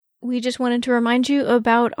we just wanted to remind you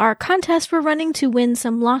about our contest we're running to win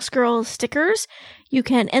some Lost Girls stickers. You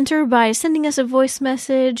can enter by sending us a voice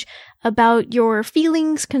message about your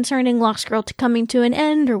feelings concerning Lost Girl coming to an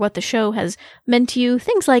end or what the show has meant to you,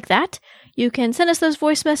 things like that. You can send us those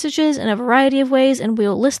voice messages in a variety of ways, and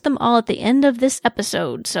we'll list them all at the end of this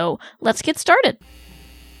episode. So let's get started.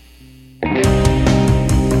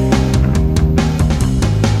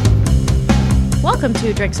 Welcome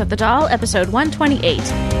to Drinks at the Doll, episode 128.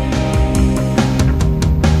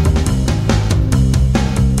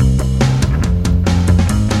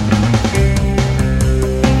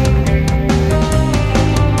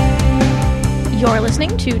 You're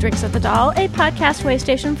listening to Drinks at the Doll, a podcast way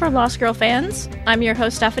station for Lost Girl fans. I'm your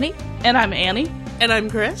host, Stephanie. And I'm Annie. And I'm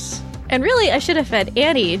Chris. And really, I should have had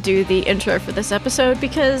Annie do the intro for this episode,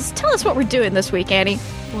 because tell us what we're doing this week, Annie.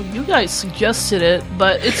 Well, you guys suggested it,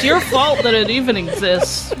 but it's your fault that it even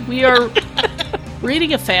exists. We are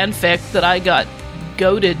reading a fanfic that I got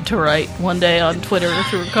goaded to write one day on Twitter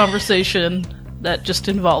through a conversation that just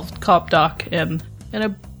involved Cop Doc, and in a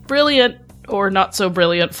brilliant or not so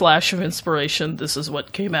brilliant flash of inspiration, this is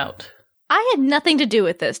what came out. I had nothing to do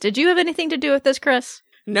with this. Did you have anything to do with this, Chris?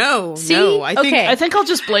 No, See? no. I think I'll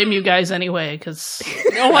just blame you guys anyway, because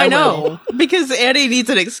Oh, I know. Because Annie needs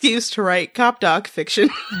an excuse to write Cop Doc fiction.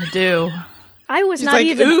 I do. I was She's not like,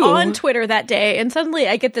 even "Ooh." on Twitter that day, and suddenly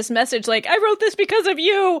I get this message like, I wrote this because of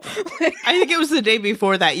you! I think it was the day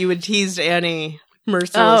before that you had teased Annie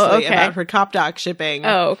mercilessly okay. about her Cop Doc shipping.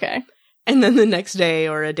 Oh, okay. And then the next day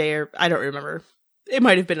or a day, or I don't remember. It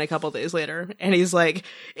might have been a couple days later. And he's like,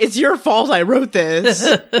 it's your fault I wrote this.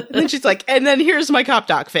 And then she's like, and then here's my Cop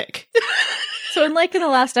Doc fic. So in the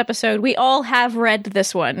last episode, we all have read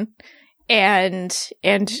this one, and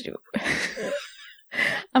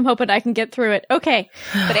I'm hoping I can get through it. Okay,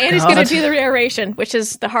 but Annie's going to do the narration, which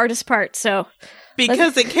is the hardest part, so...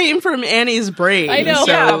 Because it came from Annie's brain. I know.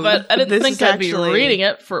 So Yeah, but I didn't this think is I'd be reading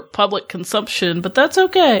it for public consumption, but that's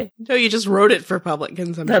okay. No, you just wrote it for public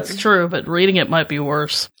consumption. That's true, but reading it might be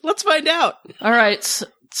worse. Let's find out. All right,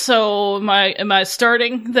 so am I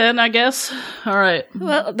starting then, I guess? All right.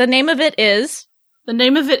 Well, the name of it is... The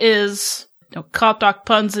name of it is... No, Cop Doc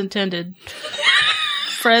puns intended.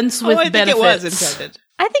 Friends with I think benefits. it was intended.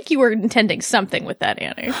 I think you were intending something with that,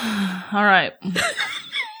 Annie. All right.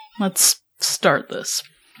 Let's start this.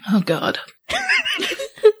 Oh, God.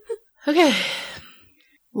 Okay.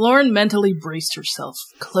 Lauren mentally braced herself,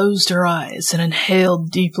 closed her eyes, and inhaled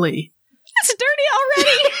deeply. It's dirty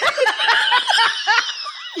already!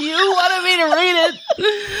 You wanted me to read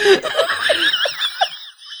it!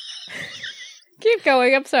 Keep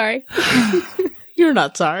going, I'm sorry. You're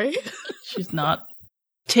not sorry. She's not.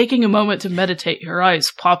 Taking a moment to meditate, her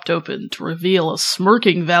eyes popped open to reveal a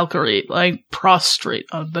smirking Valkyrie lying prostrate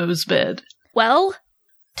on Beau's bed. Well?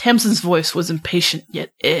 Tamsin's voice was impatient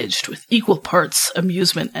yet edged with equal parts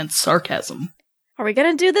amusement and sarcasm. Are we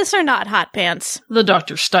gonna do this or not, Hot Pants? The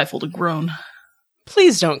doctor stifled a groan.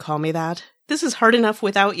 Please don't call me that. This is hard enough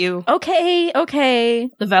without you. Okay.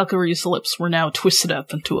 The Valkyrie's lips were now twisted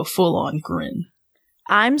up into a full-on grin.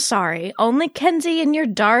 I'm sorry. Only Kenzie and your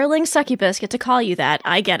darling succubus get to call you that.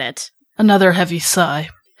 I get it. Another heavy sigh.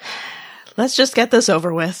 Let's just get this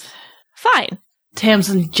over with. Fine.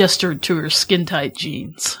 Tamsin gestured to her skin-tight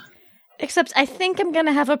jeans. Except I think I'm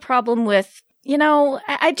gonna have a problem with...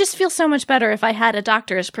 I just feel so much better if I had a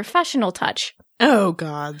doctor's professional touch. Oh,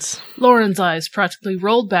 gods. Lauren's eyes practically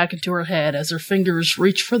rolled back into her head as her fingers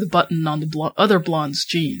reached for the button on the other blonde's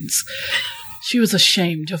jeans. She was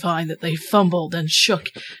ashamed to find that they fumbled and shook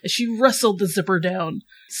as she wrestled the zipper down.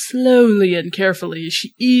 Slowly and carefully,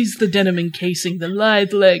 she eased the denim encasing the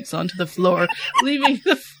lithe legs onto the floor, leaving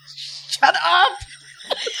the... Shut up!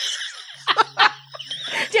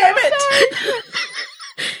 Damn it!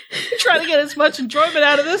 Trying to get as much enjoyment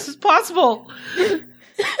out of this as possible. I'm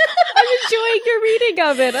enjoying your reading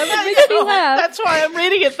of it. It makes me laugh. That's why I'm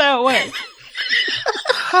reading it that way.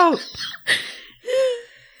 Oh.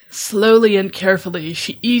 Slowly and carefully,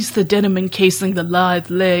 she eased the denim encasing the lithe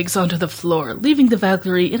legs onto the floor, leaving the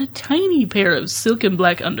Valkyrie in a tiny pair of silken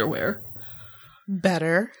black underwear.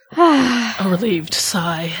 Better. A relieved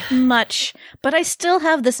sigh. Much. But I still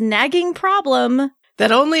have this nagging problem.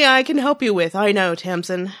 That only I can help you with, I know,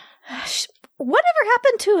 Tamsin. Whatever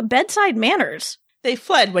happened to bedside manners? They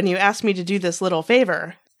fled when you asked me to do this little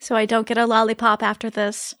favor. So I don't get a lollipop after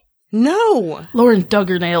this. No! Lauren dug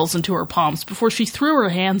her nails into her palms before she threw her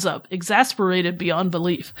hands up, exasperated beyond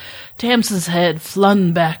belief. Tamsin's head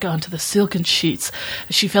flung back onto the silken sheets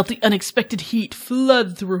as she felt the unexpected heat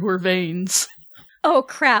flood through her veins. Oh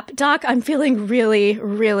crap, Doc, I'm feeling really,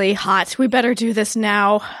 really hot. We better do this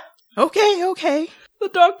now. Okay. The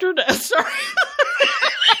doctor... Sorry.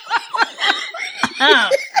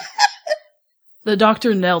 The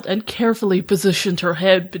doctor knelt and carefully positioned her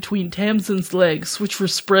head between Tamsin's legs, which were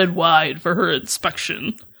spread wide for her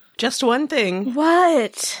inspection. Just one thing.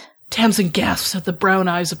 What? Tamsin gasped as the brown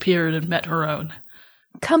eyes appeared and met her own.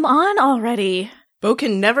 Come on already. Bo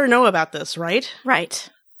can never know about this, right? Right.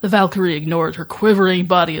 The Valkyrie ignored her quivering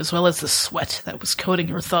body as well as the sweat that was coating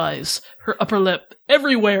her thighs, her upper lip,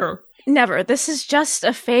 everywhere. Never. This is just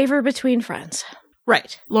a favor between friends.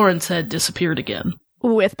 Right. Lauren's head disappeared again.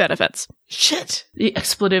 With benefits. Shit. The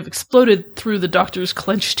expletive exploded through the doctor's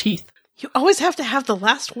clenched teeth. You always have to have the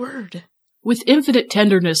last word. With infinite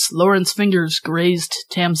tenderness, Lauren's fingers grazed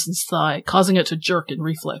Tamsin's thigh, causing it to jerk in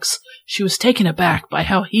reflex. She was taken aback by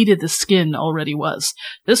how heated the skin already was.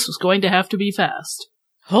 This was going to have to be fast.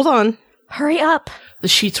 Hold on. Hurry up. The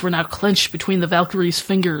sheets were now clenched between the Valkyrie's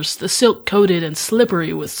fingers, the silk coated and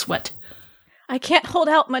slippery with sweat. I can't hold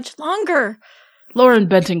out much longer. Lauren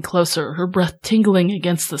bent in closer, her breath tingling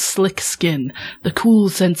against the slick skin. The cool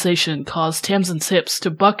sensation caused Tamsin's hips to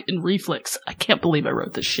buck in reflex. I can't believe I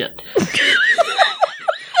wrote this shit.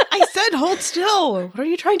 I said hold still. What are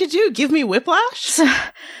you trying to do? Give me whiplash?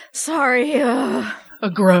 Sorry. A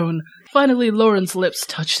groan. Finally, Lauren's lips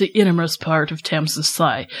touched the innermost part of Tamsin's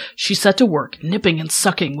thigh. She set to work, nipping and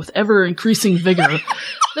sucking with ever-increasing vigor.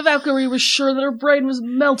 The Valkyrie was sure that her brain was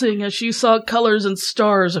melting as she saw colors and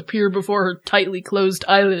stars appear before her tightly closed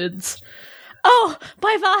eyelids. Oh,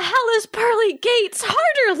 by Valhalla's pearly gates!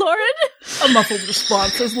 Harder, Lauren! A muffled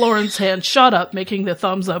response as Lauren's hand shot up, making the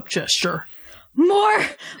thumbs-up gesture. More,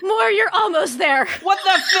 you're almost there! What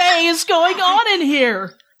the fey is going on in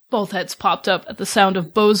here? Both heads popped up at the sound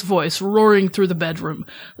of Beau's voice roaring through the bedroom.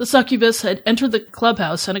 The succubus had entered the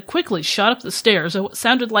clubhouse and had quickly shot up the stairs at what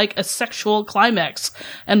sounded like a sexual climax,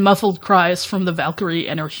 and muffled cries from the Valkyrie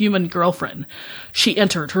and her human girlfriend. She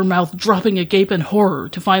entered, her mouth dropping agape in horror,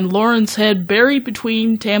 to find Lauren's head buried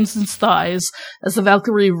between Tamsin's thighs as the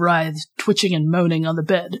Valkyrie writhed, twitching and moaning on the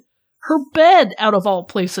bed. Her bed, out of all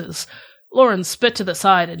places! Lauren spit to the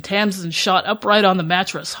side, and Tamsin shot upright on the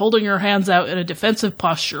mattress, holding her hands out in a defensive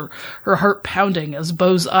posture, her heart pounding as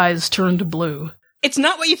Beau's eyes turned blue. It's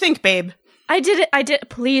not what you think, babe. I did it.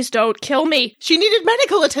 Please don't kill me. She needed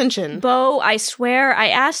medical attention. Beau, I swear, I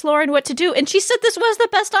asked Lauren what to do, and she said this was the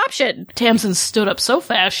best option. Tamsin stood up so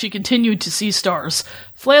fast she continued to see stars.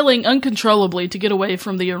 Flailing uncontrollably to get away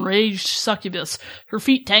from the enraged succubus, her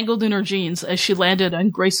feet tangled in her jeans as she landed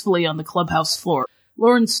ungracefully on the clubhouse floor.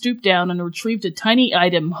 Lauren stooped down and retrieved a tiny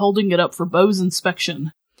item, holding it up for Beau's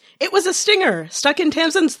inspection. It was a stinger, stuck in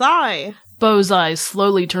Tamsin's thigh. Beau's eyes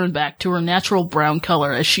slowly turned back to her natural brown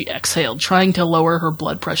color as she exhaled, trying to lower her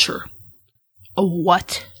blood pressure. A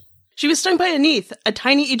what? She was stung by a neath, a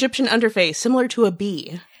tiny Egyptian underface similar to a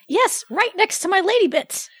bee. Yes, right next to my lady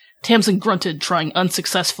bits. Tamsin grunted, trying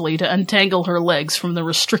unsuccessfully to untangle her legs from the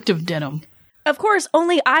restrictive denim. Of course,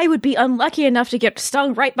 only I would be unlucky enough to get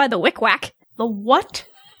stung right by the wick-wack. The what?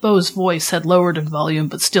 Beau's voice had lowered in volume,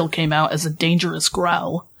 but still came out as a dangerous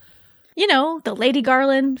growl. You know, the Lady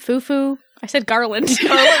Garland, Foo-Foo. I said Garland.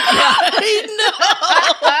 I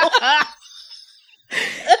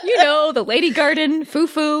You know, the Lady Garden,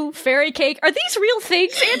 Foo-Foo, Fairy Cake. Are these real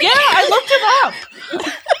things, Andy? Yeah, I looked it up.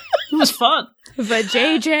 It was fun. The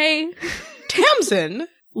JJ. Tamsin!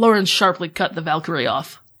 Lauren sharply cut the Valkyrie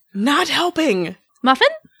off. Not helping. Muffin?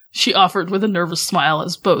 She offered with a nervous smile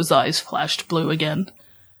as Beau's eyes flashed blue again.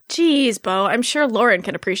 Jeez, Beau, I'm sure Lauren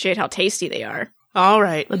can appreciate how tasty they are. All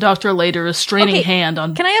right. The doctor laid a restraining hand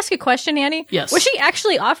on... Can I ask a question, Annie? Yes. Was she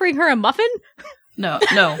actually offering her a muffin? No.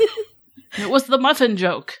 It was the muffin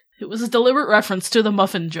joke. It was a deliberate reference to the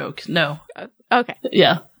muffin joke. No. Okay.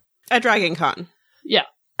 Yeah. At Dragon Con. Yeah.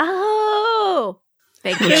 Oh!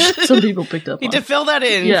 Thank you. Some people picked up on. Need to fill that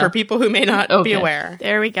in for people who may not be aware.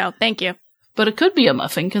 There we go. Thank you. But it could be a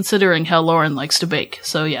muffin, considering how Lauren likes to bake.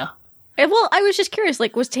 So, yeah. Well, I was just curious,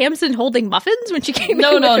 was Tamsin holding muffins when she came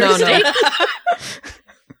in with her No. steak?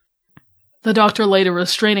 The doctor laid a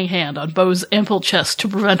restraining hand on Beau's ample chest to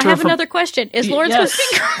prevent her I have from... another question. Is Lauren supposed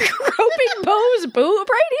to be groping Beau's boob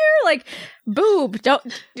right here? Boob. Don't...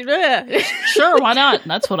 Sure, why not?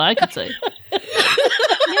 That's what I could say.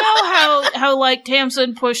 You know how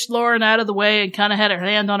Tamsin pushed Lauren out of the way and kind of had her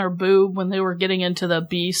hand on her boob when they were getting into the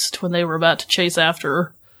beast, when they were about to chase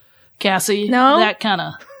after Cassie? No. That kind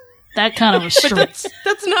of restraint.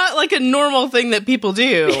 That's not a normal thing that people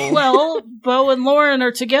do. Well, Beau and Lauren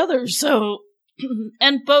are together, so...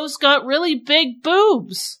 And Beau's got really big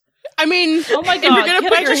boobs. I mean, oh my God, if you're going to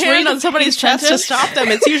put your just hand read on the somebody's chest to sentence? stop them,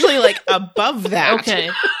 it's usually above that. Okay.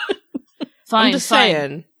 Fine, I'm just fine.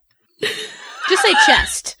 saying. Just say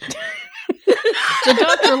chest. The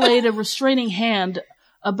doctor laid a restraining hand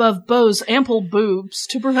above Beau's ample boobs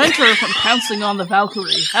to prevent her from pouncing on the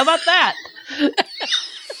Valkyrie. How about that?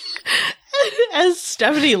 As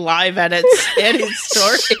Stephanie live edits Annie's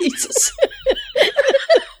story. Jesus.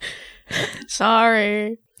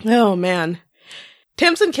 Sorry. Oh, man.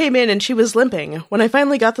 Tamsin came in and she was limping. When I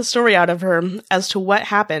finally got the story out of her as to what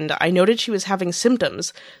happened, I noted she was having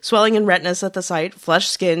symptoms. Swelling and redness at the site,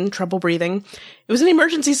 flushed skin, trouble breathing. It was an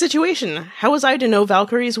emergency situation. How was I to know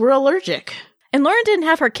Valkyries were allergic? And Lauren didn't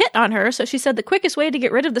have her kit on her, so she said the quickest way to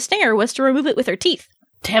get rid of the stinger was to remove it with her teeth.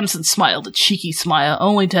 Tamsin smiled a cheeky smile,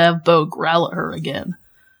 only to have Beau growl at her again.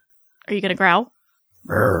 Are you gonna growl?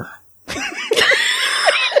 Brr. You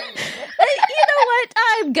know what?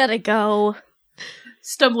 I'm gonna go.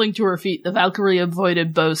 Stumbling to her feet, the Valkyrie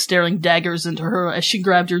avoided Beau staring daggers into her as she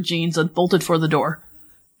grabbed her jeans and bolted for the door.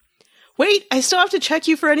 Wait, I still have to check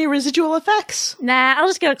you for any residual effects. Nah, I'll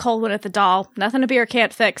just get a cold one at the doll. Nothing a beer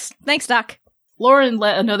can't fix. Thanks, Doc. Lauren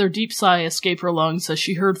let another deep sigh escape her lungs as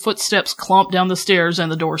she heard footsteps clomp down the stairs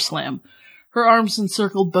and the door slam. Her arms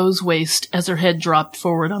encircled Beau's waist as her head dropped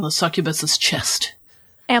forward on the succubus's chest.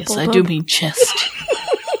 Ample yes, boob. I do mean chest.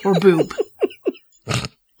 Or boob.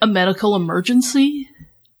 A medical emergency?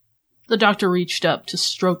 The doctor reached up to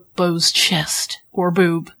stroke Beau's chest, or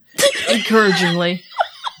boob, encouragingly.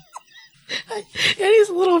 Annie's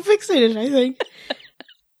a little fixated, I think.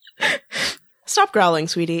 Stop growling,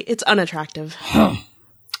 sweetie. It's unattractive.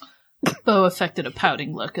 Beau affected a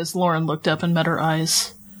pouting look as Lauren looked up and met her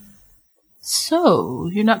eyes. So,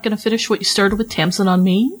 you're not going to finish what you started with Tamsin on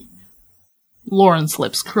me? Lauren's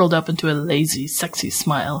lips curled up into a lazy, sexy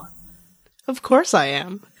smile. Of course I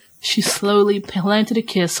am. She slowly planted a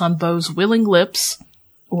kiss on Beau's willing lips,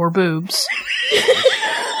 or boobs,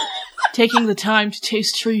 taking the time to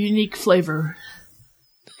taste her unique flavor.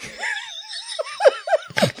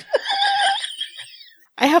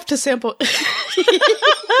 I have to sample...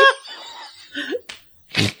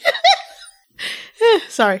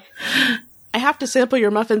 Sorry. I have to sample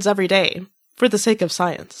your muffins every day, for the sake of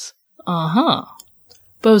science. Uh-huh.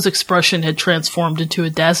 Beau's expression had transformed into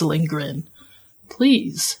a dazzling grin.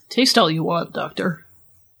 Please, taste all you want, Doctor.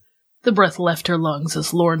 The breath left her lungs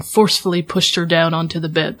as Lauren forcefully pushed her down onto the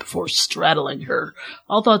bed before straddling her,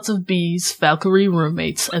 all thoughts of bees, Valkyrie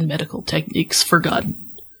roommates, and medical techniques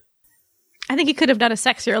forgotten. I think you could have done a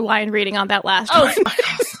sexier line reading on that last one,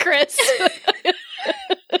 Chris.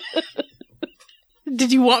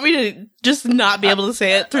 Did you want me to just not be able to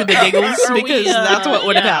say it through the giggles? Because that's what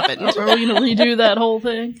would have happened. Are we going to redo that whole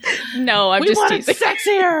thing? No, I'm We just want it teasing.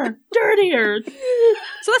 sexier, dirtier.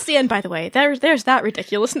 So that's the end, by the way. There's that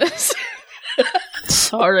ridiculousness.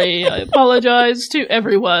 Sorry, I apologize to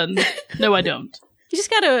everyone. No, I don't. You just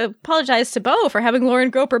gotta apologize to Beau for having Lauren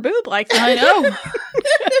grope her boob like that. I know.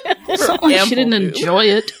 It's not like she didn't ample boob. enjoy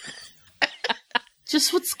it.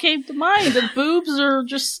 Just what came to mind. The boobs are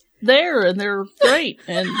just there, and they're great,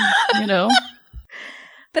 and, you know.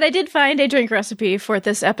 But I did find a drink recipe for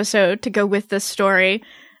this episode to go with this story.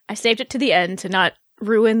 I saved it to the end to not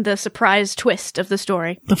ruin the surprise twist of the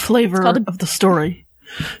story. The flavor called of the story.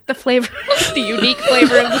 The flavor, the unique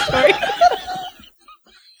flavor of the story.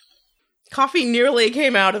 Coffee nearly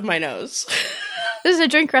came out of my nose. This is a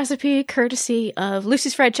drink recipe courtesy of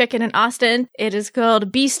Lucy's Fried Chicken in Austin. It is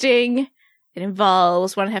called Bee Sting. It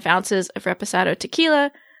involves 1.5 ounces of Reposado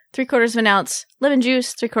tequila, 3/4 of an ounce lemon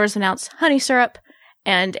juice, 3/4 of an ounce honey syrup,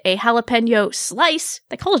 and a jalapeno slice.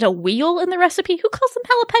 They call it a wheel in the recipe. Who calls them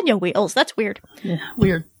jalapeno wheels? That's weird. Yeah,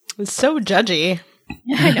 weird. It's so judgy.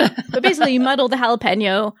 I know. But basically, you muddle the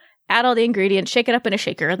jalapeno, add all the ingredients, shake it up in a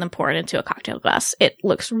shaker, and then pour it into a cocktail glass. It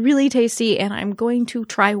looks really tasty, and I'm going to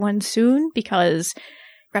try one soon because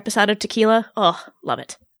Reposado tequila, love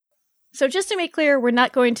it. So just to make clear, we're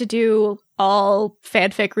not going to do all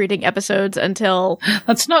fanfic reading episodes until...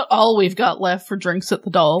 That's not all we've got left for Drinks at the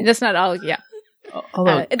Doll. That's not all, yeah.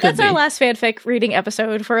 Although it could That's be. our last fanfic reading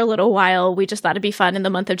episode for a little while. We just thought it'd be fun in the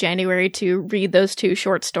month of January to read those 2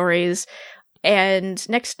 short stories. And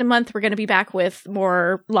next month, we're going to be back with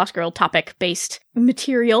more Lost Girl topic-based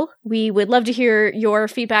material. We would love to hear your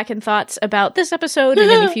feedback and thoughts about this episode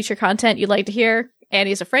and any future content you'd like to hear.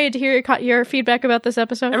 Annie's afraid to hear your feedback about this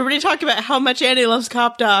episode. Everybody talk about how much Annie loves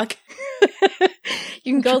Cop Doc.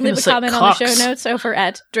 You can go and leave a comment on the show notes over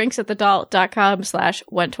at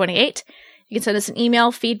drinksatthedoll.com/128. You can send us an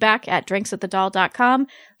email, feedback@drinksatthedoll.com.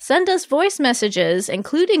 Send us voice messages,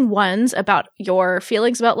 including ones about your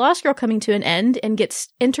feelings about Lost Girl coming to an end, and get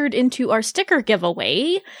entered into our sticker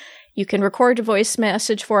giveaway. You can record a voice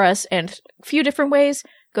message for us in a few different ways.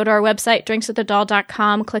 Go to our website,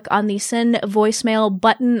 drinksatthedoll.com, click on the send voicemail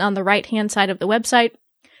button on the right-hand side of the website.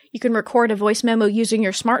 You can record a voice memo using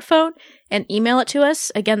your smartphone and email it to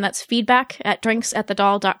us. Again, that's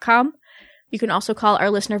feedback@drinksatthedoll.com. You can also call our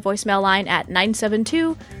listener voicemail line at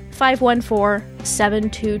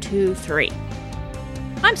 972-514-7223.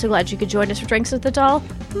 I'm so glad you could join us for Drinks at the Doll.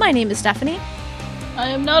 My name is Stephanie. I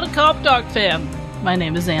am not a Cop Dog fan. My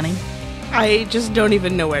name is Annie. I just don't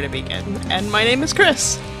even know where to begin. And my name is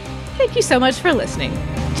Chris. Thank you so much for listening.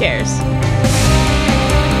 Cheers.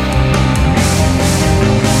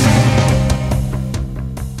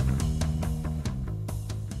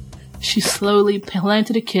 She slowly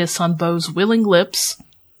planted a kiss on Beau's willing lips,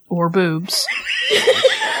 or boobs,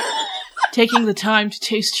 taking the time to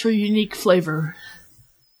taste her unique flavor.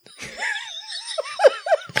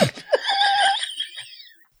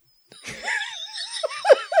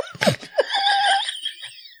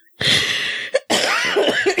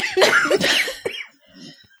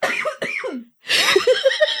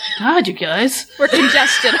 God, you guys. We're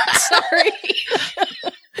congested. I'm sorry.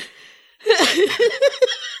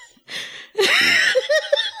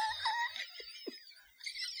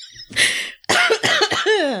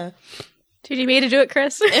 Did you mean to do it,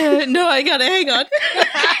 Chris? No, I gotta hang on.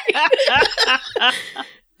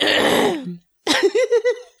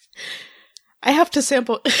 I have to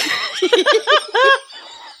sample.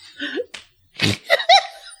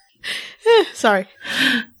 Sorry.